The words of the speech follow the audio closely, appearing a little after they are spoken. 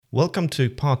Welcome to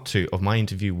part 2 of my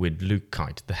interview with Luke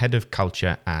Kyte, the head of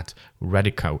culture at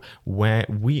Redico, where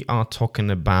we are talking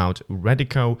about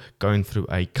Redico going through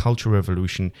a cultural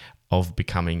revolution of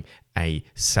becoming a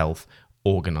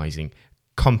self-organizing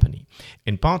company.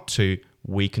 In part 2,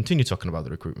 we continue talking about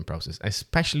the recruitment process,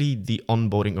 especially the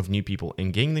onboarding of new people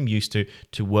and getting them used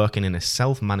to working in a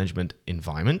self-management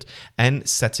environment and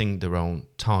setting their own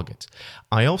targets.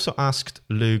 I also asked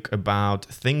Luke about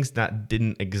things that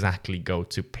didn't exactly go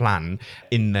to plan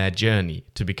in their journey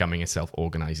to becoming a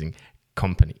self-organizing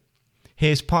company.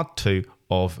 Here's part 2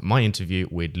 of my interview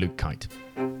with Luke Kyte.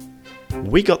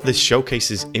 We Got This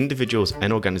showcases individuals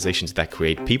and organizations that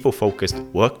create people-focused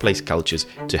workplace cultures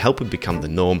to help it become the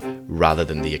norm rather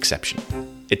than the exception.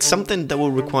 It's something that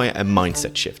will require a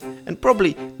mindset shift and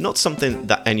probably not something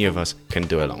that any of us can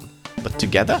do alone. But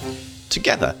together,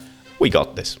 we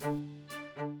got this.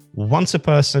 Once a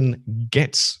person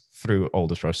gets through all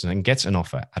this process and gets an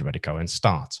offer at Redico and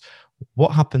starts, what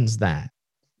happens there?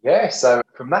 Yeah, so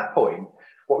from that point,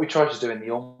 what we try to do in the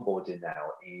onboarding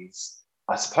now is,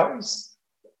 I suppose,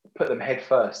 put them head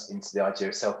first into the idea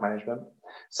of self-management.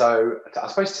 So I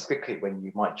suppose typically when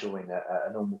you might join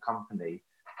a normal company,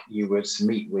 you would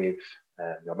meet with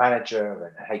your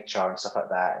manager and HR and stuff like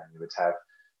that, and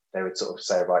they would sort of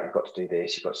say, right, you've got to do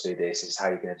this, this is how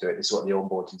you're going to do it, this is what the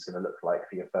onboarding is going to look like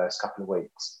for your first couple of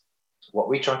weeks. What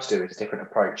we try to do is a different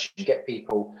approach. You get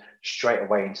people straight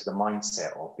away into the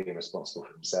mindset of being responsible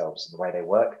for themselves and the way they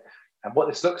work. And what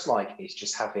this looks like is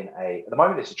just having at the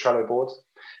moment it's a Trello board.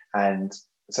 And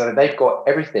so they've got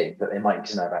everything that they might need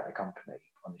to know about the company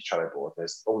on this Trello board.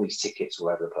 There's all these tickets all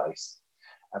over the place.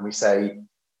 And we say,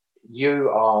 you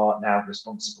are now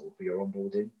responsible for your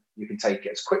onboarding. You can take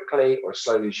it as quickly or as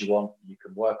slowly as you want. You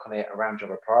can work on it around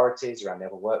your other priorities, around the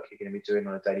other work you're going to be doing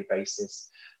on a daily basis.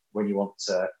 When you want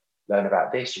to learn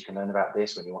about this, you can learn about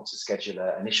this. When you want to schedule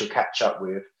an initial catch up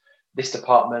with this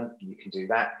department, you can do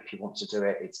that. If you want to do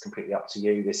it, it's completely up to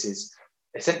you. This is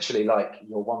essentially like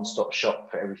your one-stop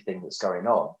shop for everything that's going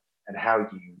on, and how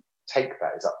you take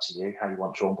that is up to you. How you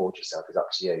want to onboard yourself is up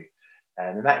to you.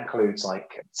 And that includes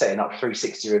like setting up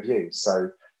 360 reviews. So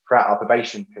throughout our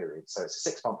probation period, so it's a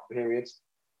 6-month period,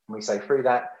 and we say through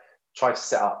that, try to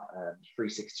set up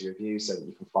 360 reviews so that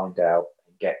you can find out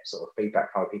and get sort of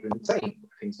feedback from other people in the team,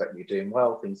 things that you're doing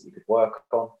well, things that you could work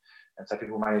on. And so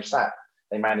people manage that.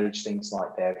 They manage things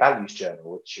like their values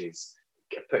journal, which is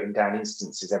putting down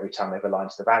instances every time they've aligned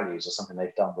to the values or something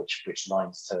they've done which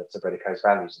aligns to Redico's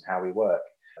values and how we work,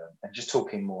 and just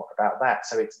talking more about that.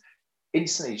 So it's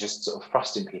instantly just sort of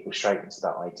thrusting people straight into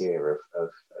that idea of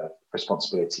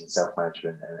responsibility and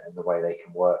self-management and the way they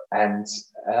can work. And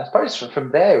I suppose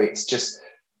from there, it's just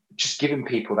giving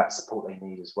people that support they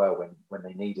need as well when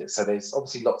they need it. So there's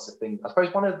obviously lots of things. I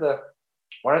suppose one of the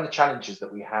challenges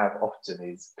that we have often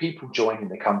is people joining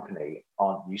the company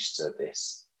aren't used to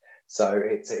this. So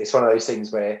it's one of those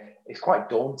things where it's quite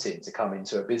daunting to come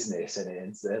into a business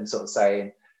and sort of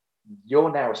saying,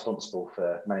 you're now responsible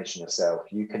for managing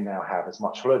yourself. You can now have as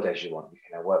much holiday as you want. You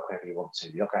can now work wherever you want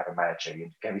to. You're not going to have a manager. You're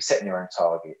going to be setting your own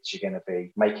targets. You're going to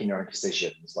be making your own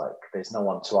decisions. Like there's no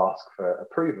one to ask for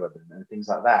approval and things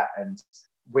like that. And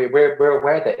we're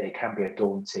aware that it can be a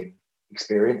daunting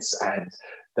experience and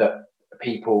that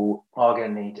people are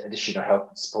going to need additional help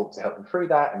and support to help them through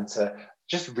that, and to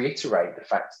just reiterate the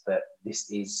fact that this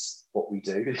is what we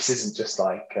do. This isn't just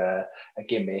like a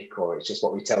gimmick, or it's just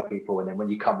what we tell people, and then when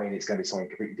you come in, it's going to be something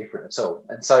completely different at all.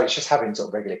 And so it's just having sort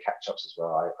of regular catch-ups as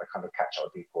well. I kind of catch up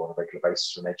with people on a regular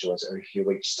basis when they join us every few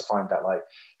weeks to find out like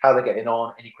how they're getting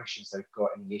on, any questions they've got,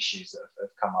 any issues that have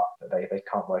come up that they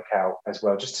can't work out as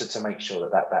well, just to make sure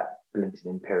that blending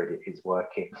in period is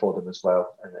working for them as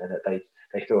well, and that they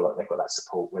feel like they've got that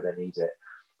support where they need it.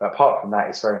 But apart from that,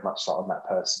 it's very much like on that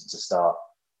person to start,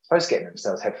 I suppose, getting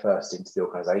themselves head first into the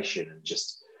organisation and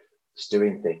just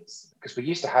doing things. Because we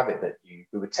used to have it that we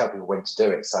would tell people when to do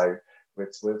it. So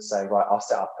we'd say, right, I'll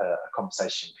set up a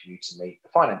conversation for you to meet the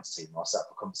finance team. I'll set up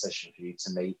a conversation for you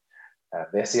to meet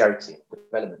the SEO team, the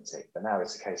development team. But now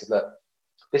it's a case of, look,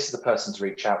 this is the person to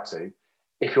reach out to.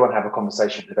 If you want to have a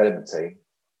conversation with the development team,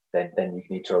 then you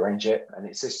need to arrange it. And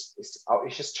it's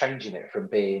just changing it from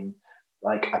being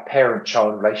like a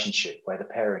parent-child relationship where the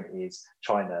parent is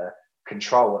trying to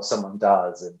control what someone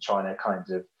does and trying to kind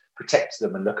of protect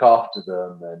them and look after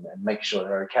them and make sure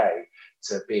they're okay,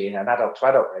 to being an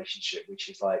adult-to-adult relationship, which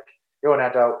is like, you're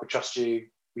an adult, we trust you,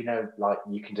 we know like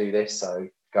you can do this, so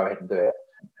go ahead and do it.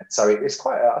 And so it's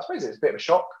quite, I suppose it's a bit of a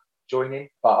shock joining,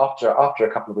 but after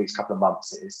a couple of weeks, couple of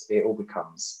months, it all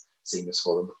becomes seamless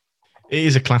for them. It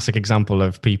is a classic example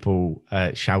of people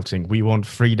shouting, we want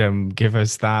freedom, give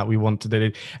us that, we want to do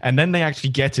it. And then they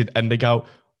actually get it and they go,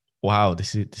 Wow,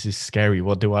 this is scary.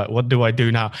 What do I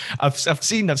do now? I've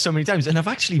seen that so many times, and I've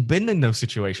actually been in those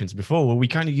situations before where we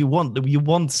kind of you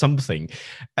want something,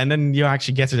 and then you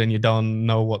actually get it and you don't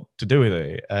know what to do with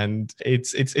it, and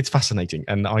it's fascinating,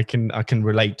 and I can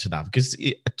relate to that because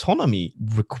autonomy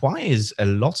requires a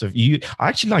lot of you. I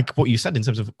actually like what you said in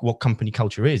terms of what company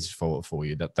culture is for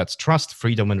you. That's trust,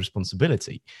 freedom, and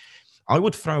responsibility. I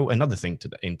would throw another thing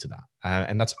into that,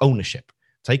 and that's ownership.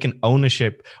 Taking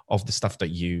ownership of the stuff that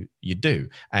you do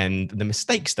and the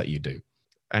mistakes that you do,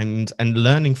 and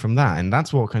learning from that. And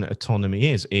that's what kind of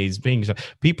autonomy is being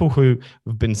people who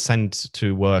have been sent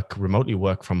to work remotely,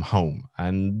 work from home,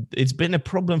 and it's been a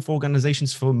problem for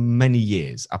organizations for many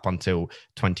years up until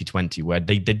 2020, where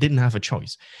they didn't have a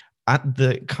choice. At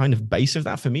the kind of base of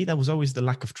that, for me, there was always the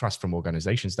lack of trust from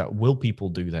organizations that will people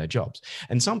do their jobs.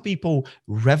 And some people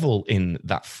revel in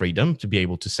that freedom to be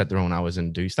able to set their own hours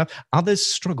and do stuff. Others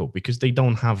struggle because they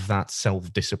don't have that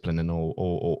self-discipline and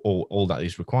all that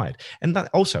is required. And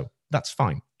that also, that's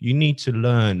fine. You need to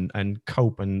learn and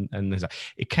cope, and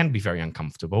it can be very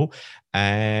uncomfortable,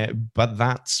 but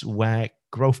that's where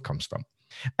growth comes from.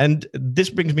 And this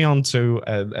brings me on to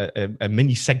a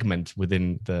mini segment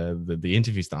within the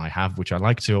interviews that I have, which I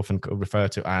like to often refer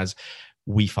to as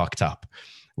 "We fucked up,"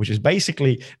 which is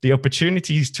basically the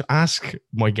opportunities to ask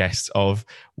my guests of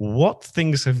what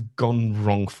things have gone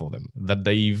wrong for them, that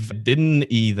they didn't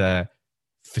either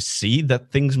foresee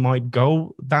that things might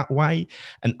go that way,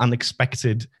 an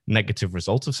unexpected negative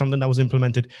result of something that was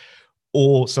implemented,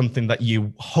 or something that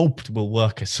you hoped will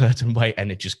work a certain way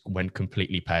and it just went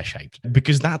completely pear-shaped.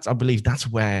 Because that's, I believe, that's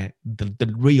where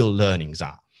the real learnings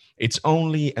are. It's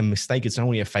only a mistake, it's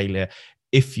only a failure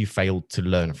if you fail to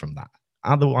learn from that.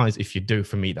 Otherwise, if you do,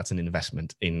 for me, that's an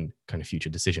investment in kind of future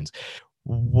decisions.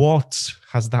 What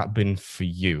has that been for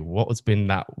you? What has been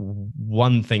that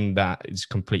one thing that is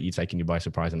completely taken you by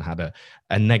surprise and had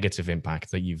a negative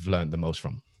impact that you've learned the most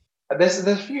from? There's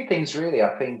a few things really.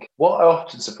 I think what I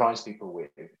often surprise people with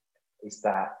is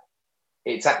that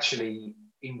it's actually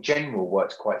in general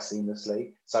worked quite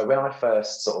seamlessly. So when I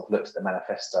first sort of looked at the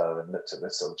manifesto and looked at the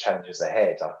sort of challenges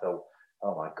ahead, I thought,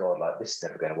 oh my God, like this is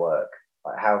never going to work.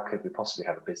 Like how could we possibly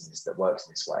have a business that works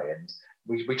in this way? And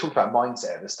we talked about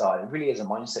mindset at the start. It really is a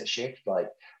mindset shift. Like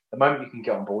the moment you can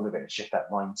get on board with it and shift that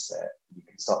mindset, you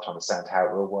can start to understand how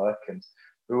it will work. And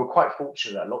we were quite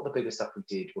fortunate that a lot of the bigger stuff we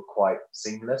did were quite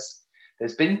seamless.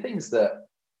 There's been things that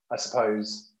I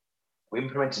suppose we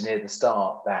implemented near the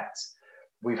start that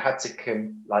we've had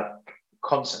to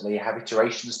constantly have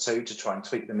iterations to try and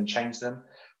tweak them and change them.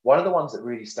 One of the ones that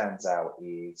really stands out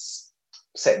is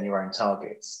setting your own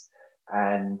targets.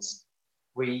 And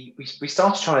we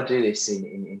started trying to do this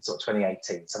in sort of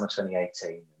 2018, summer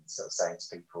 2018, and sort of saying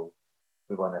to people,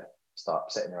 we want to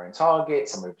start setting their own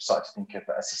targets, and we started to think of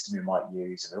a system we might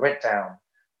use. And we went down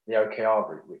the OKR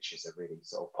route, which is a really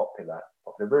sort of popular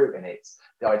route, and it's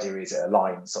the idea is it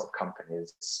aligns sort of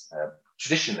companies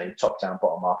traditionally top down,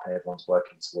 bottom up, and everyone's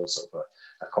working towards sort of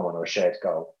a common or a shared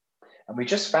goal. And we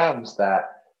just found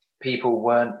that people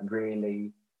weren't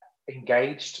really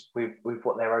engaged with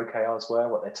what their OKRs were,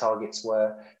 what their targets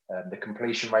were. The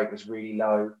completion rate was really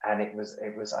low, and it was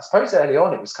I suppose early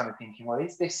on it was kind of thinking, well,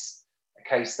 is this a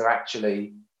case that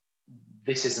actually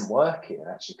this isn't working, and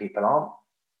actually people aren't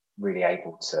really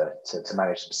able to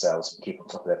manage themselves and keep on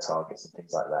top of their targets and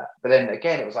things like that. But then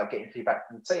again, it was like getting feedback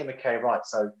from the team. Okay, right,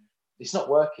 so it's not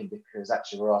working because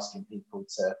actually we're asking people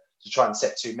to try and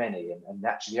set too many, and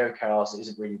actually the OKRs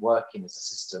isn't really working as a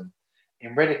system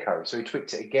in Redico. So we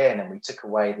tweaked it again, and we took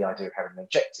away the idea of having an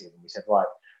objective, and we said, right,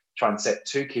 try and set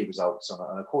two key results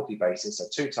on a quarterly basis, so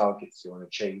two targets you want to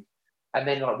achieve. And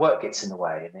then like work gets in the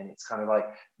way, and then it's kind of like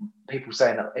people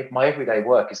saying that if my everyday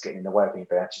work is getting in the way of me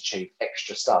being able to achieve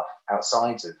extra stuff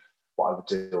outside of what I would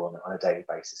do on a daily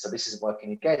basis, so this isn't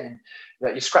working again.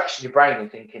 And you're scratching your brain and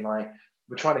thinking like,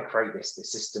 we're trying to create this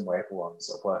system where everyone's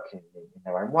sort of working in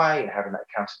their own way and having that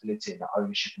accountability and that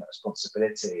ownership and that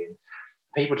responsibility, and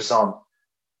people just aren't,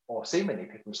 or seemingly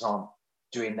people just aren't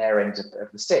doing their end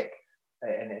of the stick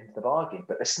and into the bargain.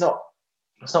 But that's not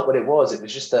what it was. It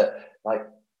was just that, like,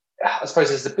 I suppose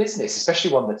as a business,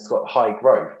 especially one that's got high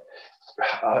growth,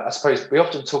 I suppose we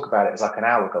often talk about it as like an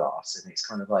hourglass, and it's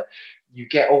kind of like you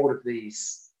get all of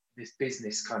this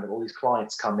business, kind of all these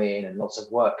clients come in and lots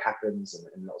of work happens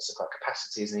and lots of like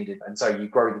capacity is needed, and so you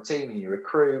grow the team and you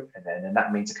recruit, and then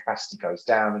that means the capacity goes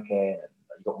down again and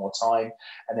you've got more time,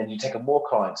 and then you take on more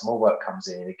clients, more work comes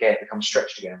in, and again it becomes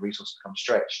stretched again, and resources become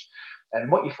stretched. And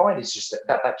what you find is just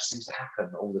that just seems to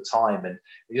happen all the time. And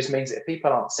it just means that if people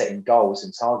aren't setting goals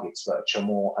and targets which are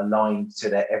more aligned to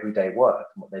their everyday work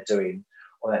and what they're doing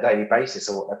on a daily basis,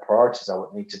 or what their priorities are,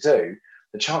 what they need to do,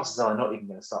 the chances are not even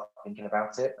going to start thinking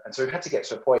about it. And so we've had to get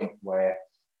to a point where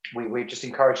we're just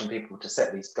encouraging people to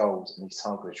set these goals and these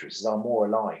targets, which are more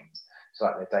aligned to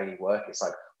like their daily work. It's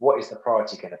like, what is the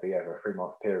priority going to be over a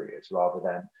 3-month period, rather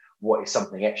than what is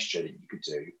something extra that you could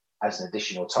do as an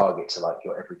additional target to like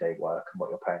your everyday work and what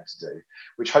you're planning to do,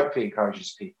 which hopefully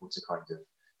encourages people to kind of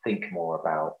think more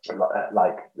about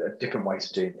like different ways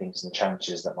of doing things and the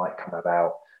challenges that might come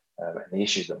about, and the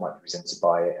issues that might be presented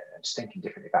by it, and just thinking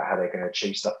differently about how they're going to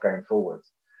achieve stuff going forward.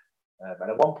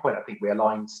 And at one point, I think we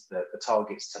aligned the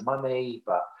targets to money,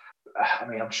 but I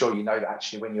mean, I'm sure you know that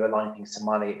actually when you align things to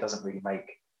money, it doesn't really make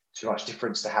too much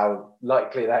difference to how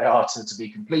likely they are to be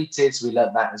completed. So we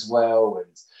learned that as well.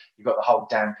 And you've got the whole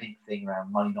damn pink thing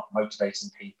around money not motivating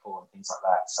people and things like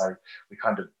that. So we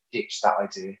kind of ditched that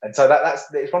idea. And so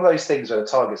it's one of those things where the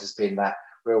targets has been that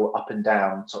real up and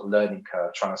down sort of learning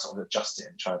curve, trying to sort of adjust it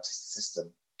and trying to test the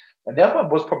system. And the other one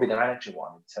was probably the manager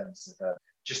one, in terms of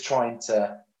just trying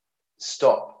to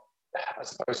stop, I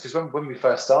suppose, because when we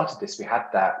first started this, we had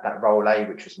that role A,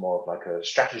 which was more of like a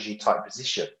strategy type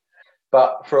position.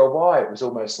 But for a while, it was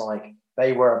almost like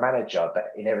they were a manager, but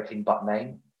in everything but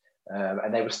name.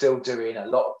 And they were still doing a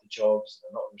lot of the jobs,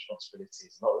 a lot of the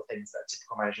responsibilities, a lot of the things that a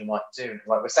typical manager might do. And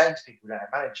like we're saying to people who don't have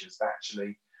managers, that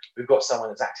actually we've got someone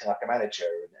that's acting like a manager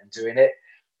and doing it.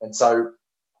 And so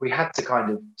we had to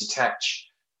kind of detach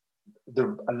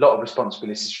a lot of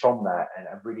responsibilities from that and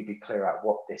really be clear about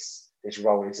what this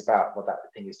role is about, what that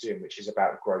thing is doing, which is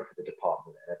about growth of the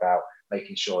department and about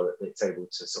making sure that it's able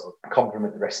to sort of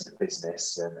complement the rest of the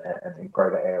business and grow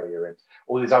that area, and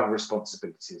all these other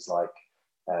responsibilities like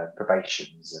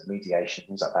probations and mediation,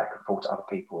 things like that, can fall to other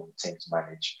people in the team to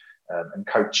manage. And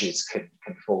coaches can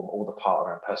form all the part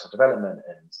around personal development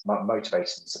and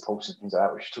motivation and supporting things like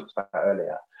that, which we talked about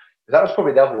earlier. But that was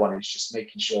probably the other one, is just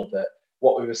making sure that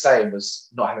what we were saying was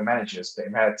not having managers, but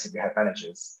in reality we had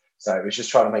managers. So it was just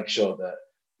trying to make sure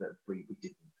that we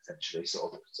didn't essentially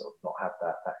sort of not have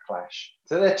that clash.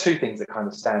 So there are two things that kind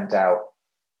of stand out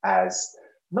as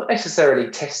not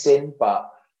necessarily testing, but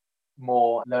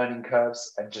more learning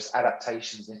curves and just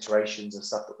adaptations and iterations and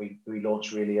stuff that we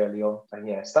launched really early on. And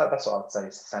yes, that's what I'd say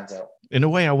stands out. In a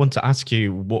way, I want to ask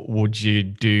you, what would you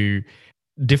do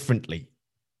differently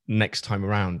next time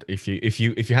around if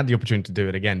you had the opportunity to do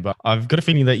it again? But I've got a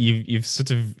feeling that you've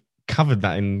sort of covered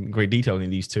that in great detail in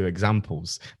these two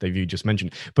examples that you just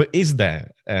mentioned. But is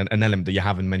there an element that you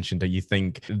haven't mentioned that you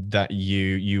think that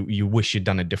you wish you'd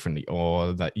done it differently,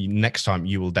 or that next time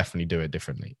you will definitely do it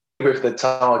differently? With the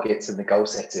targets and the goal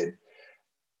setting,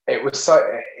 it was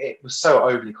so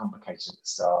overly complicated at the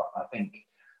start. I think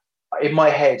in my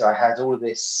head I had all of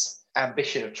this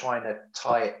ambition of trying to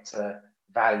tie it to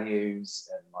values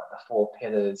and like the 4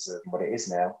 pillars of what it is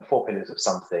now, 4 pillars of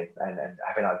something, and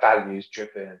having like values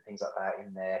driven and things like that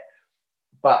in there.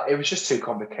 But it was just too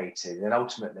complicated. And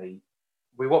ultimately,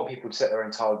 we want people to set their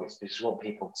own targets because we want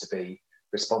people to be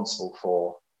responsible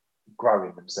for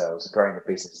growing themselves and growing the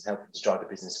business and helping to drive the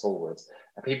business forward.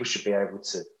 And people should be able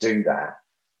to do that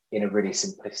in a really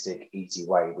simplistic, easy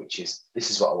way, which is,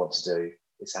 this is what I want to do,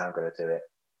 this is how I'm going to do it.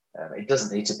 It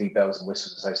doesn't need to be bells and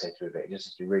whistles associated with it. It just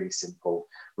needs to be really simple,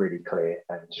 really clear,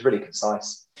 and just really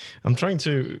concise. I'm trying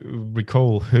to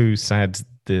recall who said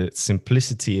the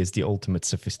simplicity is the ultimate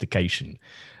sophistication.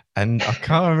 And I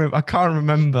can't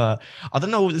remember. I don't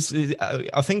know.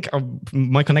 I think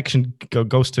my connection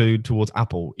goes towards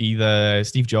Apple, either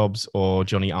Steve Jobs or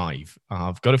Johnny Ive.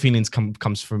 I've got a feeling it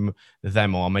comes from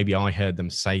them, or maybe I heard them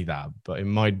say that, but it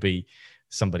might be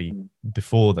somebody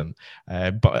before them.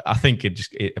 But I think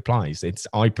it applies.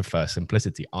 I prefer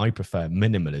simplicity. I prefer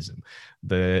minimalism.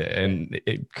 And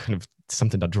it kind of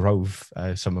something that drove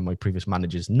some of my previous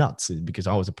managers nuts, because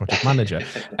I was a project manager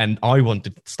and I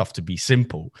wanted stuff to be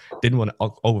simple, didn't want to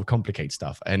overcomplicate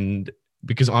stuff. And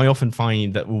because I often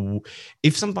find that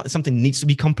if something needs to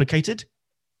be complicated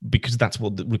because that's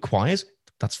what it requires,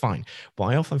 that's fine. But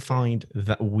I often find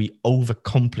that we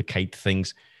overcomplicate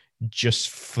things just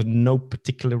for no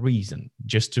particular reason,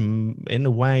 just to, in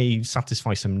a way,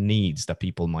 satisfy some needs that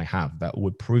people might have, that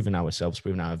we're proving ourselves,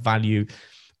 proving our value,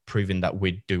 proving that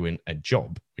we're doing a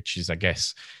job, which is, I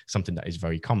guess, something that is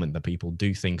very common, that people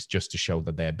do things just to show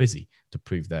that they're busy, to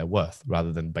prove their worth,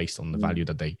 rather than based on the value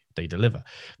that they deliver.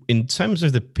 In terms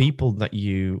of the people that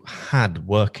you had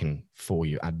working for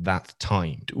you at that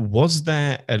time, was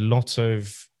there a lot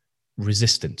of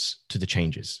resistance to the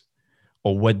changes?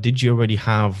 Or did you already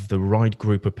have the right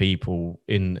group of people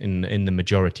in the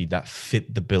majority that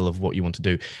fit the bill of what you want to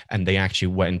do, and they actually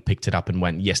went and picked it up and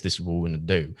went, yes, this is what we're going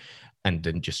to do, and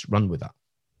then just run with that?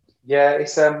 Yeah,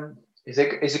 it's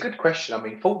a good question. I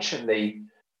mean, fortunately,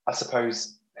 I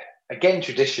suppose again,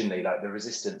 traditionally, like the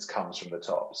resistance comes from the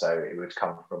top. So it would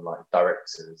come from like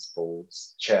directors,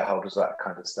 boards, shareholders, that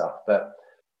kind of stuff. But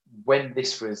when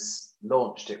this was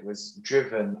launched, it was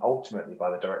driven ultimately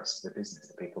by the directors of the business,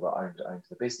 the people that owned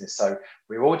the business. So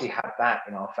we already had that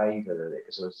in our favour, that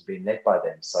it was being led by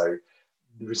them. So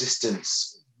the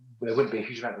resistance, there wouldn't be a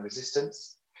huge amount of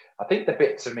resistance. I think the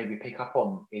bit to maybe pick up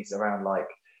on is around like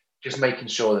just making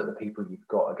sure that the people you've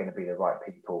got are going to be the right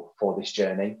people for this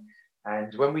journey.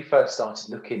 And when we first started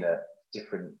looking at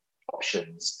different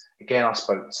options, again, I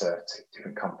spoke to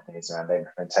different companies around their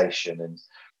implementation. And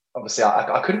obviously,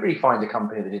 I couldn't really find a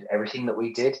company that did everything that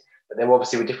we did, but there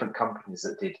obviously were different companies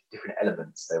that did different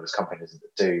elements. There was companies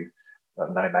that do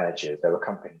no managers. There were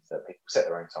companies that people set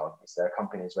their own targets. There are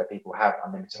companies where people have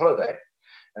unlimited holiday.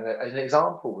 And an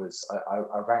example was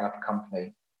I rang up a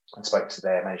company and spoke to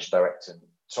their managing director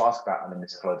to ask about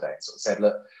unlimited holiday. And sort of said,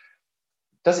 look,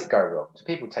 does it go wrong? Do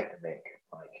people take the mick?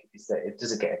 Like,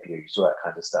 does it get abused? All that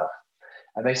kind of stuff.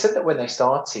 And they said that when they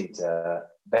started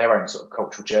their own sort of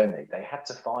cultural journey, they had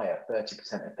to fire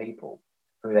 30% of people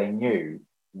who they knew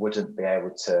wouldn't be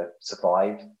able to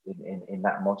survive in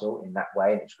that model, in that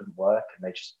way, and it just wouldn't work. And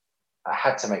they just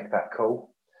had to make that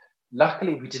call.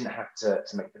 Luckily, we didn't have to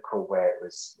make the call where it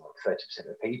was 30%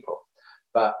 of people.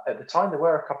 But at the time, there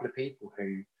were a couple of people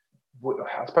who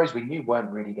I suppose we knew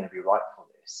weren't really going to be right for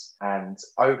this. And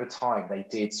over time, they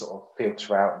did sort of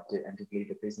filter out and did leave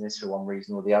the business for one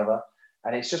reason or the other.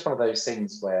 And it's just one of those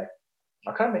things where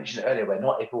I kind of mentioned earlier, where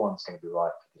not everyone's going to be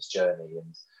right for this journey.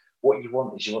 And what you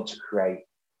want is you want to create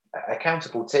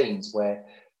accountable teams where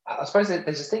I suppose there's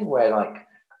this thing where, like,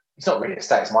 it's not really a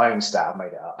stat, it's my own stat, I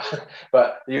made it up.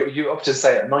 But you often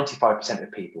say that 95%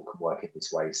 of people can work in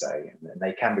this way, say, and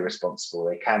they can be responsible,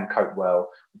 they can cope well,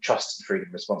 trust and freedom,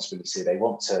 responsibility, they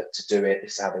want to do it,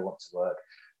 this is how they want to work.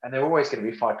 And there are always going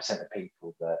to be 5% of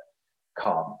people that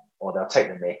can't, or they'll take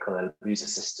the mick, or they'll abuse the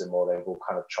system, or they will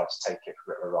kind of try to take it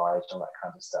for a ride, all that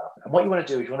kind of stuff. And what you want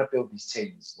to do is you want to build these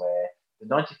teams where the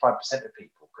 95% of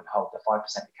people can hold the 5%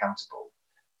 accountable,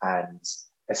 and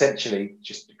essentially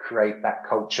just create that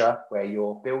culture where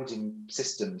you're building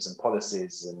systems and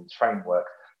policies and framework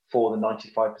for the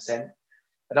 95%.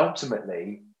 And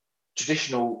ultimately,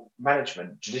 traditional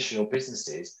management, traditional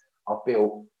businesses are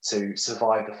built to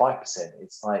survive the 5%.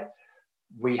 It's like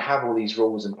we have all these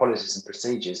rules and policies and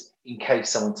procedures in case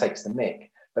someone takes the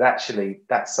mick. But actually,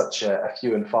 that's such a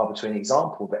few and far between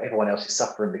example that everyone else is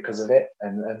suffering because of it.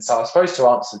 And so I suppose to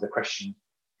answer the question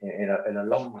in a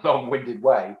long-winded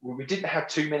way, we didn't have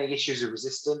too many issues of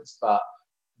resistance, but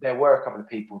there were a couple of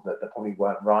people that probably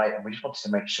weren't right. And we just wanted to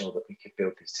make sure that we could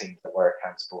build these teams that were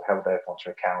accountable, held everyone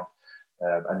to account,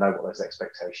 and know what those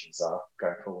expectations are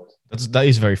going forward. That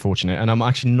is very fortunate. And I'm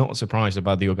actually not surprised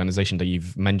about the organization that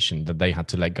you've mentioned, that they had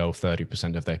to let go of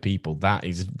 30% of their people. That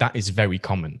is very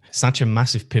common. Such a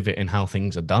massive pivot in how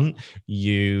things are done.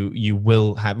 You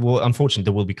will have, well, unfortunately,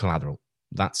 there will be collateral.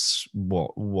 That's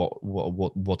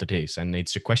what it is. And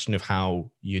it's a question of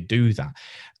how you do that.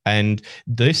 And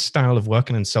this style of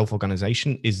working and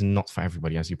self-organization is not for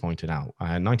everybody, as you pointed out.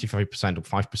 95% or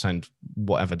 5%,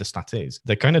 whatever the stat is.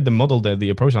 The model, the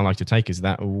approach I like to take is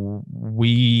that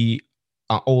we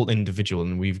are all individual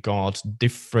and we've got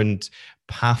different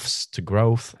paths to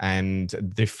growth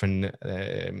and different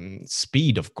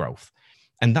speed of growth.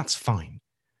 And that's fine,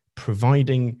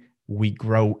 providing we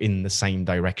grow in the same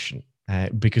direction.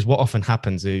 Because what often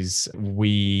happens is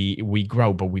we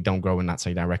grow, but we don't grow in that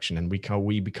same direction, and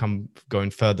we become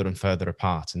going further and further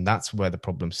apart, and that's where the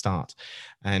problems start.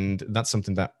 And that's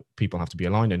something that people have to be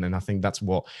aligned in, and I think that's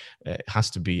what has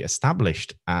to be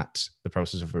established at the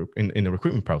process of in the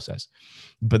recruitment process.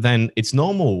 But then it's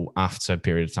normal after a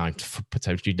period of time for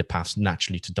potentially the paths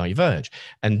naturally to diverge,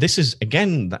 and this is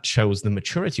again that shows the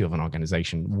maturity of an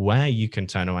organization, where you can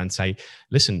turn around and say,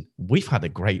 "Listen, we've had a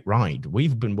great ride.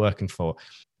 We've been working for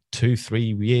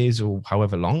 2-3 years or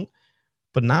however long,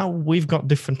 but now we've got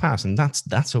different paths, and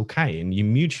that's okay." And you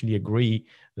mutually agree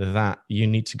that you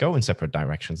need to go in separate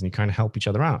directions, and you kind of help each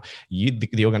other out.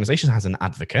 The organization has an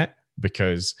advocate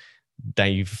because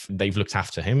they've looked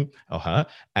after him or her,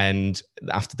 and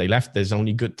after they left, there's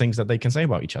only good things that they can say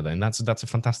about each other, and that's a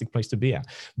fantastic place to be at.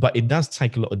 But it does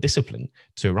take a lot of discipline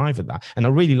to arrive at that. And I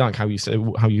really like how you say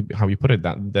how you put it,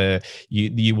 that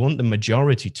you want the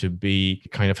majority to be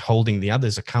kind of holding the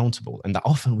others accountable, and that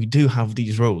often we do have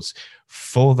these roles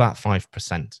for that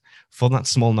 5%, for that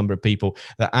small number of people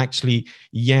that actually,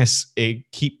 yes,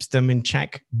 it keeps them in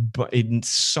check, but it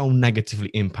so negatively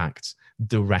impacts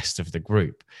the rest of the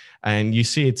group. And you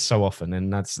see it so often,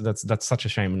 and that's such a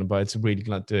shame. But it's really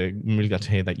glad to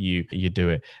hear that you do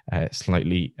it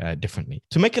slightly differently.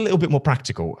 To make it a little bit more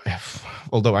practical,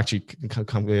 although actually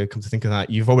come to think of that,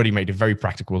 you've already made it very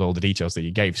practical with all the details that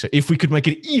you gave. So if we could make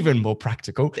it even more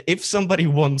practical, if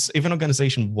an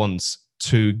organization wants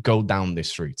to go down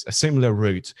this route, a similar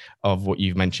route of what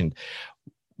you've mentioned,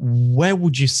 where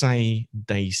would you say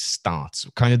they start?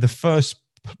 Kind of the first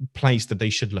place that they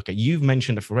should look at. You've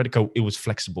mentioned that for Redico, it was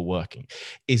flexible working.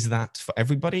 Is that for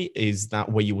everybody? Is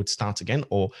that where you would start again?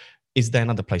 Or is there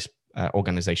another place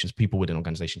people within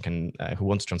organization can who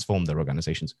want to transform their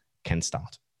organizations can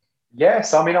start?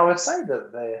 Yes, I mean, I would say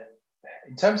that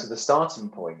in terms of the starting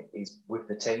point is with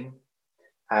the team,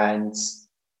 and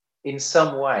in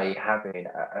some way having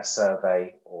a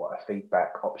survey or a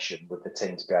feedback option with the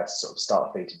team to be able to sort of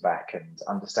start feeding back and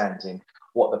understanding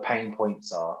what the pain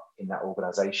points are in that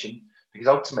organization. Because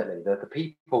ultimately, the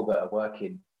people that are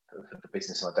working for the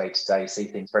business on a day-to-day see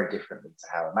things very differently to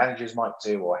how the managers might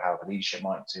do, or how the leadership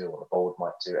might do, or the board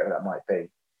might do, whatever that might be.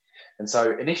 And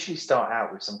so initially start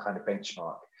out with some kind of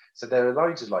benchmark. So there are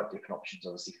loads of like different options,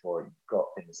 obviously, for it. You've got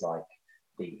things like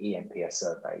the EMPS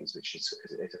surveys, which is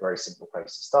a very simple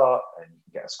place to start, and you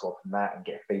can get a score from that and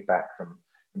get feedback from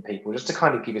people just to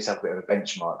kind of give yourself a bit of a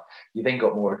benchmark. You then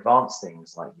got more advanced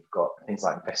things, like you've got things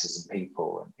like investors and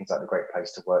people and things like the Great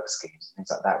Place to Work schemes and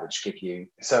things like that, which give you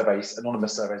surveys,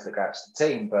 anonymous surveys that go out to the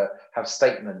team, but have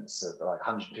statements of like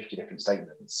 150 different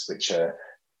statements, which are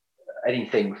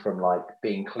anything from like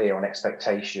being clear on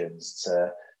expectations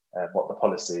to what the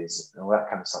policies and all that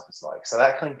kind of stuff is like. So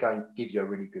that can go and give you a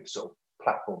really good sort of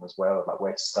platform as well of like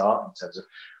where to start in terms of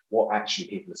what actually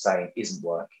people are saying isn't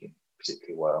working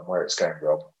particularly well and where it's going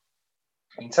wrong.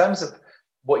 In terms of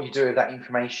what you do with that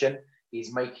information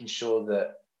is making sure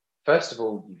that first of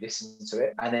all you listen to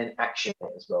it and then action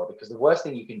it as well, because the worst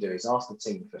thing you can do is ask the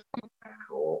team for feedback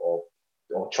or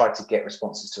try to get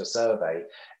responses to a survey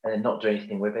and then not do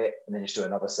anything with it, and then just do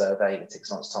another survey in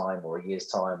 6 months' time or a year's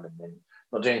time and then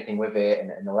not do anything with it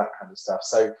and all that kind of stuff.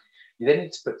 So you then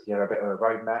need to put together a bit of a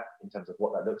roadmap in terms of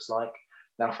what that looks like.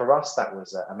 Now, for us, that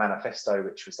was a manifesto,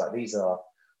 which was like, these are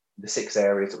the 6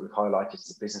 areas that we've highlighted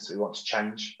as a business that we want to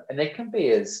change. And they can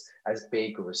be as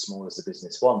big or as small as the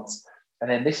business wants. And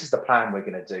then this is the plan we're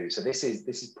going to do. So this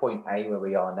is point A, where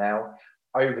we are now.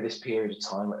 Over this period of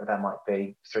time, whatever that might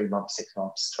be, 3 months, 6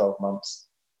 months, 12 months,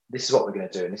 this is what we're going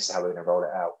to do, and this is how we're going to roll it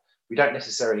out. We don't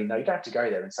necessarily know. You don't have to go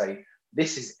there and say,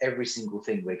 this is every single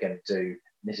thing we're going to do, and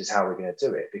this is how we're going to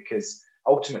do it, because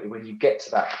ultimately when you get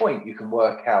to that point, you can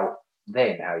work out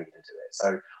then how you're going to do it.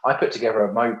 So I put together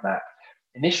a roadmap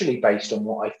initially based on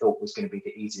what I thought was going to be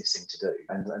the easiest thing to do.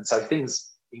 And so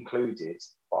things included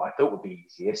what I thought would be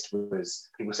easiest was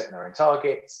people setting their own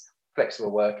targets.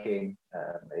 Flexible working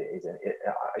is an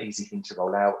easy thing to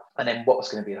roll out. And then what was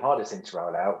going to be the hardest thing to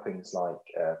roll out, things like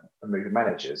removing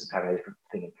managers and having a different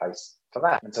thing in place for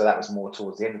that. And so that was more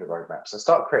towards the end of the roadmap. So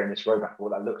start creating this roadmap of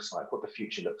what that looks like, what the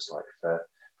future looks like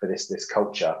for this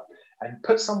culture. And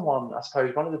put someone, I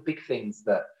suppose, one of the big things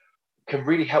that can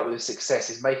really help with the success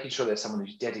is making sure there's someone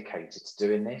who's dedicated to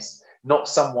doing this, not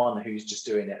someone who's just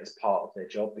doing it as part of their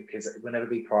job, because it will never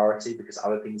be priority because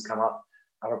other things come up,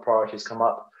 other priorities come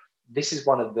up. This is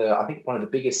one of the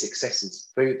biggest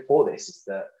successes for this is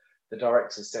that the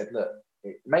directors said, look,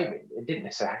 it didn't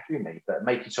necessarily have to be me, but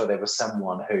making sure there was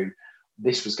someone who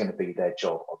this was going to be their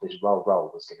job, or this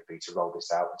role was going to be to roll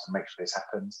this out and to make sure this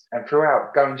happens. And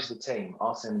throughout, going to the team,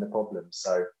 asking them the problems.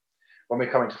 So when we're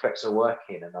coming to flexible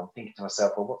working and I'm thinking to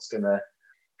myself, well, what's going to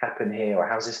happen here, or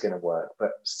how's this going to work?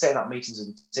 But setting up meetings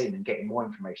with the team and getting more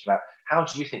information about how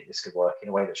do you think this could work in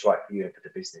a way that's right for you and for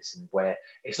the business, and where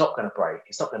it's not going to break,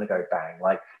 it's not going to go bang,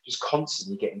 like just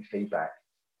constantly getting feedback.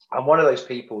 I'm one of those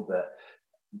people that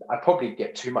I probably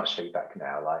get too much feedback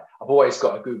now. Like I've always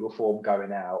got a Google form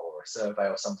going out or a survey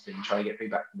or something, trying to get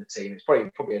feedback from the team. It's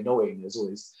probably annoying. There's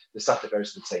always the stuff that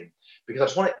goes to the team, because I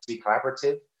just want it to be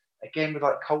collaborative. Again, with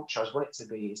like culture, I just want it to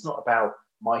be, it's not about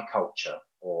my culture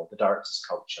or the director's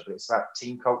culture, but it's about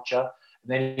team culture.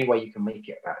 And the only way you can make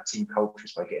it about a team culture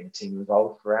is by getting the team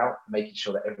involved throughout, making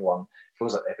sure that everyone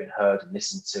feels like they've been heard and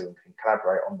listened to and can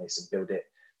collaborate on this and build it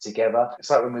together.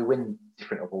 It's like when we win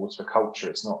different awards for culture,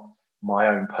 it's not my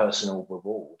own personal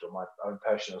reward or my own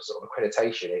personal sort of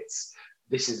accreditation.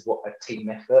 This is what a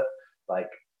team effort. Like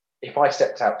if I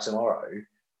stepped out tomorrow,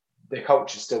 the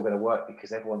culture is still going to work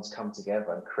because everyone's come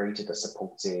together and created a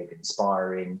supportive,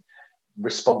 inspiring,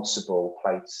 responsible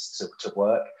place to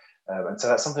work. And so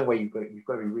that's something where you've got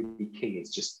to be really key, is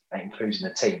just including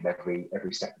the team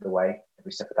every step of the way,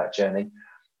 every step of that journey.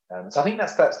 So I think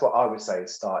that's what I would say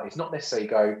is start. It's not necessarily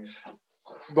go,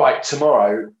 right,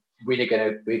 tomorrow we're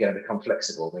going to become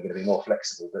flexible. We're going to be more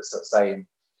flexible, but start saying,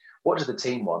 what does the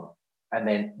team want? And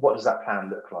then what does that plan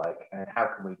look like? And how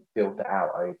can we build that out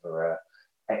over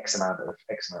X amount of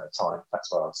time? That's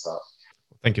where I'll start.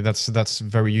 Thank you. That's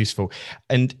very useful.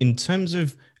 And in terms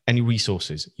of any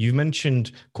resources, you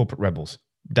mentioned Corporate Rebels.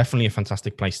 Definitely a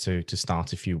fantastic place to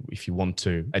start if you want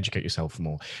to educate yourself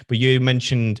more. But you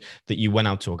mentioned that you went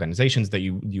out to organizations, that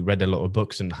you read a lot of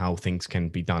books and how things can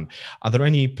be done. Are there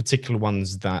any particular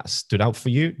ones that stood out for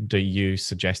you? Do you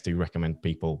recommend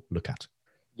people look at?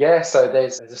 Yeah, so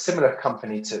there's a similar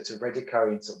company to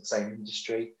Redico in sort of the same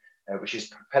industry, which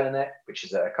is Propellernet, which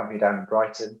is a company down in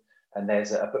Brighton. And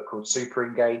there's a book called Super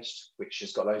Engaged, which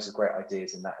has got loads of great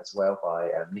ideas in that as well, by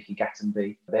Nikki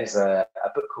Gattenby. There's a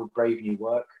book called Brave New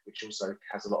Work, which also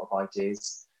has a lot of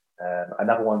ideas.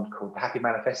 Another one called The Happy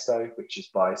Manifesto, which is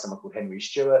by someone called Henry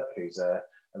Stewart, who's a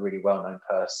really well-known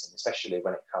person, especially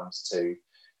when it comes to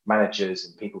managers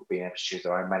and people being able to choose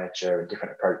their own manager and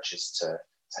different approaches to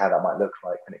how that might look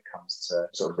like when it comes to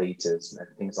sort of leaders and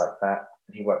things like that.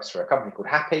 And he works for a company called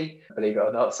Happy, believe it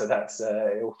or not. So that's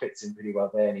it all fits in pretty well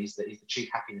there. And he's the Chief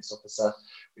Happiness Officer,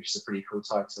 which is a pretty cool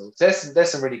title. So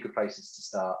there's some really good places to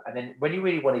start. And then when you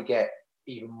really want to get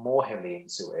even more heavily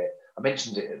into it, I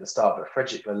mentioned it at the start, but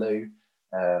Frederick Laloux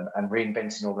and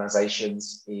Reinventing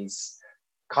Organizations is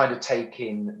kind of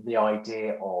taking the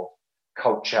idea of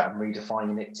culture and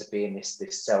redefining it to being this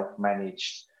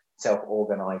self-managed,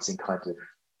 self-organizing kind of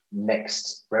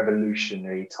next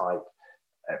revolutionary type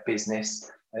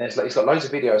business. And it's got loads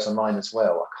of videos online as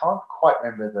well. I can't quite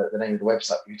remember the name of the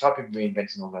website, but you type in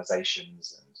Reinventing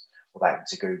Organizations and all that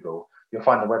into Google, you'll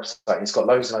find the website. It's got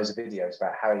loads and loads of videos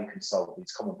about how you can solve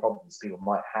these common problems people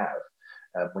might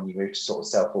have when you move to sort of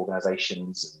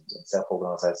self-organizations and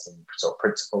self-organizing sort of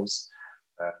principles.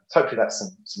 So hopefully that's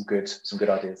some good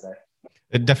ideas there.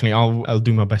 Definitely, I'll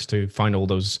do my best to find all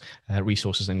those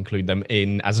resources and include them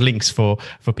in as links for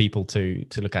people to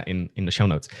look at in the show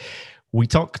notes. We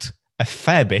talked a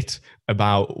fair bit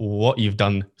about what you've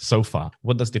done so far.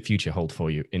 What does the future hold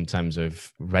for you in terms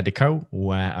of Redico?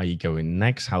 Where are you going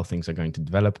next? How things are going to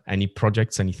develop? Any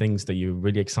projects, any things that you're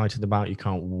really excited about, you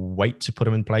can't wait to put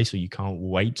them in place, or you can't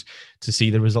wait to see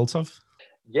the results of?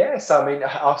 Yes, I mean,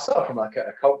 I'll start from like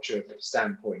a culture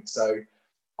standpoint. So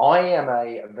I am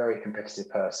a very competitive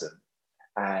person,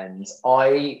 and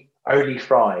I only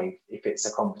thrive if it's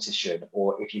a competition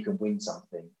or if you can win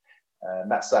something.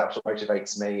 That's what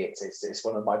motivates me. It's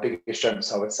one of my biggest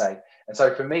strengths, I would say. And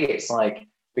so for me, it's like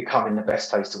becoming the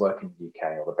best place to work in the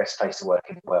UK or the best place to work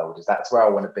in the world. That's where I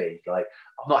want to be. Like,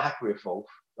 I'm not happy with fourth.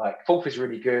 Like, fourth is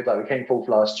really good. Like, we came fourth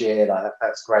last year. Like,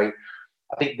 that's great.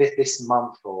 I think this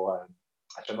month, or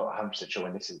actually, I'm not 100% sure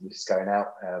when this is going out.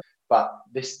 But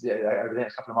over the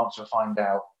next couple of months, we'll find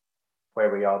out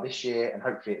where we are this year, and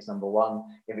hopefully it's number one.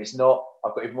 If it's not,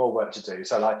 I've got even more work to do.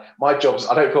 So like I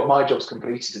don't feel my job's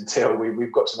completed until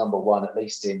we've got to number one, at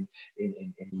least in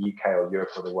the UK or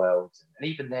Europe or the world. And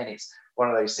even then, it's one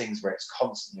of those things where it's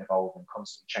constantly evolving,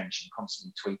 constantly changing,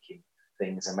 constantly tweaking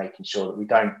things, and making sure that we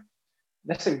don't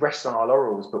necessarily rest on our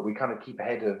laurels, but we kind of keep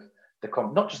ahead of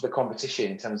not just the competition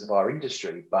in terms of our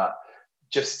industry, but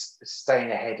just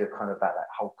staying ahead of kind of that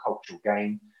whole cultural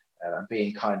game. And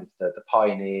being kind of the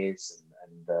pioneers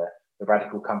and the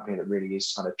radical company that really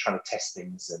is kind of trying to test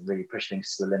things and really push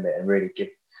things to the limit and really give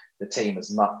the team as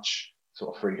much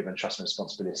sort of freedom and trust and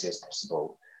responsibility as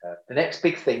possible. The next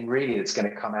big thing really that's going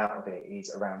to come out of it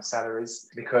is around salaries,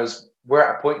 because we're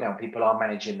at a point now where people are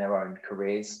managing their own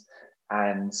careers.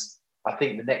 And I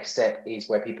think the next step is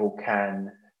where people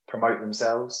can promote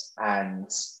themselves and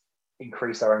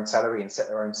increase their own salary and set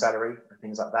their own salary and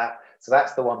things like that. So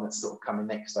that's the one that's sort of coming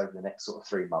next over the next sort of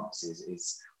 3 months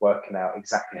is working out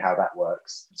exactly how that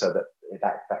works, so that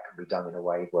can be done in a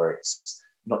way where it's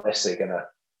not necessarily going to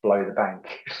blow the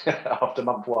bank after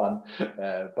month one.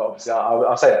 But obviously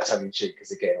I'll say that tongue in cheek,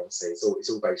 because again, obviously it's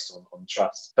all based on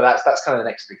trust. But that's kind of the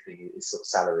next big thing is sort of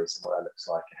salaries and what that looks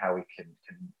like, and how we can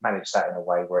manage that in a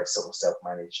way where it's sort of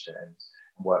self-managed and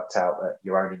worked out at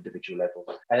your own individual level.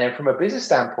 And then from a business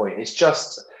standpoint, it's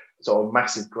just sort of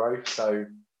massive growth. So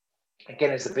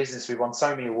again, as a business, we've won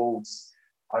so many awards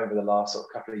over the last sort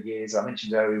of couple of years. I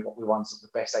mentioned earlier we won sort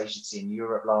of the best agency in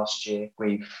Europe last year.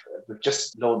 We've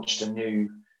just launched a new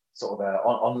sort of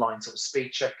online sort of speed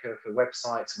checker for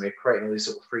websites, and we're creating all these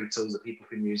sort of free tools that people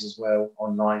can use as well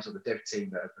online. So the dev team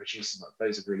that are producing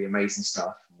those are really amazing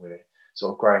stuff. And we're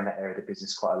sort of growing that area of the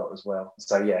business quite a lot as well.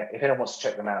 So yeah, if anyone wants to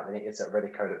check them out, then it is at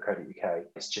redico.co.uk.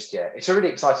 It's just, yeah, it's a really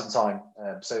exciting time.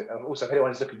 So also, if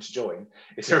anyone is looking to join,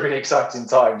 it's a really exciting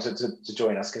time to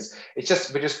join us, because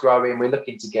we're just growing. We're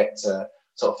looking to get to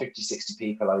sort of 50, 60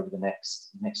 people over the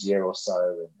next year or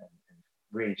so, and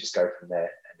really just go from there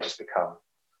and just become,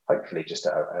 hopefully, just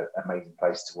an amazing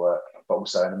place to work, but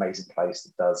also an amazing place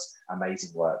that does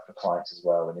amazing work for clients as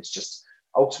well. And it's just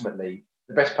ultimately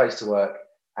the best place to work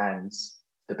and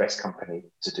the best company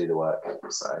to do the work.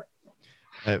 So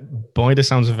by the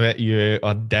sounds of it, you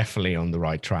are definitely on the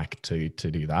right track to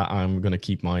do that. I'm going to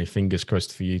keep my fingers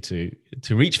crossed for you to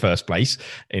reach first place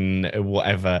in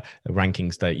whatever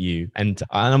rankings that you enter.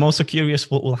 And I'm also curious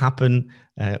what will happen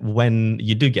when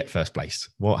you do get first place.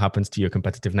 What happens to your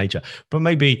competitive nature? But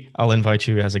maybe I'll invite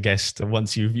you as a guest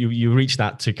once you reach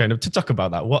that to kind of to talk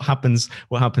about that. What happens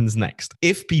next?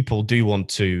 If people do want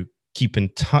to keep in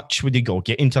touch with you, or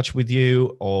get in touch with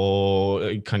you,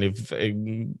 or kind of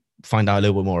find out a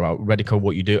little bit more about Redico,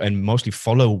 what you do, and mostly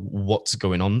follow what's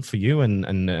going on for you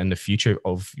and the future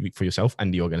for yourself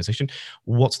and the organization,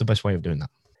 what's the best way of doing that?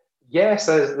 Yeah,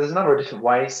 so there's a number of different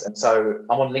ways. And so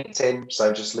I'm on LinkedIn,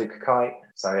 so just Luke Kyte.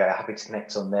 So yeah, happy to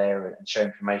connect on there and share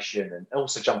information, and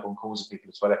also jump on calls with people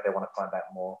as well if they want to find out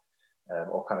more,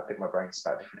 or kind of pick my brains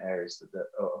about different areas of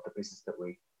the business that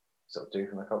we sort of do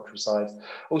from the cultural side.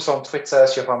 Also on Twitter,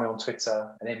 so you'll find me on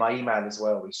Twitter. And then my email as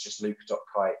well is just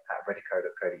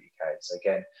luke.kyte@redico.co.uk. So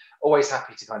again, always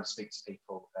happy to kind of speak to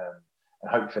people and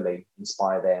hopefully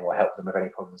inspire them or help them with any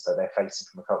problems that they're facing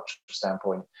from a cultural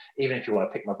standpoint. Even if you want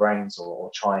to pick my brains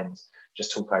or try and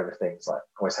just talk over things, like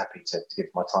always happy to give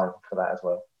my time for that as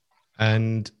well.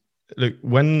 And look,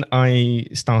 when I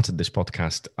started this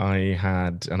podcast, I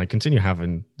had, and I continue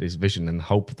having this vision and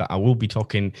hope that I will be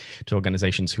talking to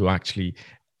organizations who actually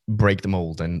break the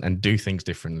mold and do things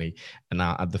differently, and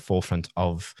are at the forefront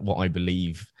of what I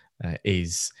believe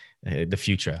is the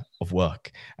future of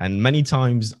work. And many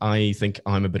times I think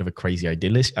I'm a bit of a crazy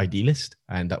idealist,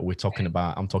 and that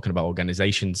I'm talking about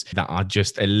organizations that are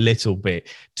just a little bit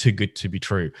too good to be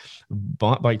true.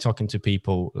 But by talking to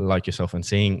people like yourself and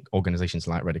seeing organizations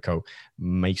like Redico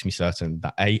makes me certain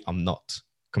that I'm not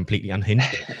completely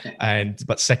unhinged,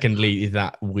 but secondly,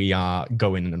 that we are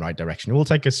going in the right direction. It will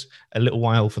take us a little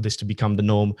while for this to become the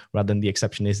norm rather than the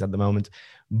exception is at the moment,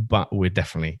 but we're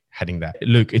definitely heading there.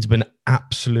 Luke, it's been an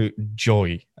absolute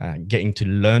joy getting to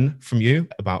learn from you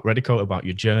about Redico, about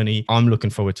your journey. I'm looking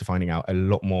forward to finding out a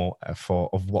lot more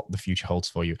of what the future holds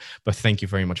for you. But thank you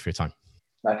very much for your time.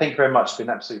 No, thank you very much. It's been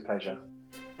an absolute pleasure.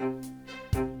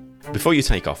 Before you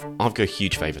take off, I've got a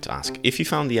huge favour to ask. If you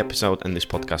found the episode and this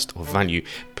podcast of value,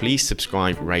 please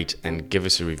subscribe, rate, and give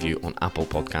us a review on Apple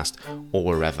Podcast or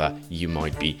wherever you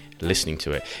might be listening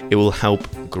to it. It will help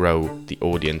grow the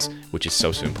audience, which is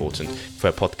so important for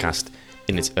a podcast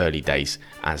in its early days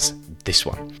as this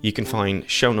one. You can find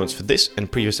show notes for this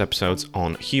and previous episodes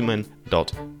on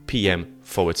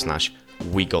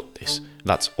human.pm/we got this.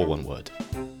 That's all one word.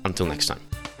 Until next time.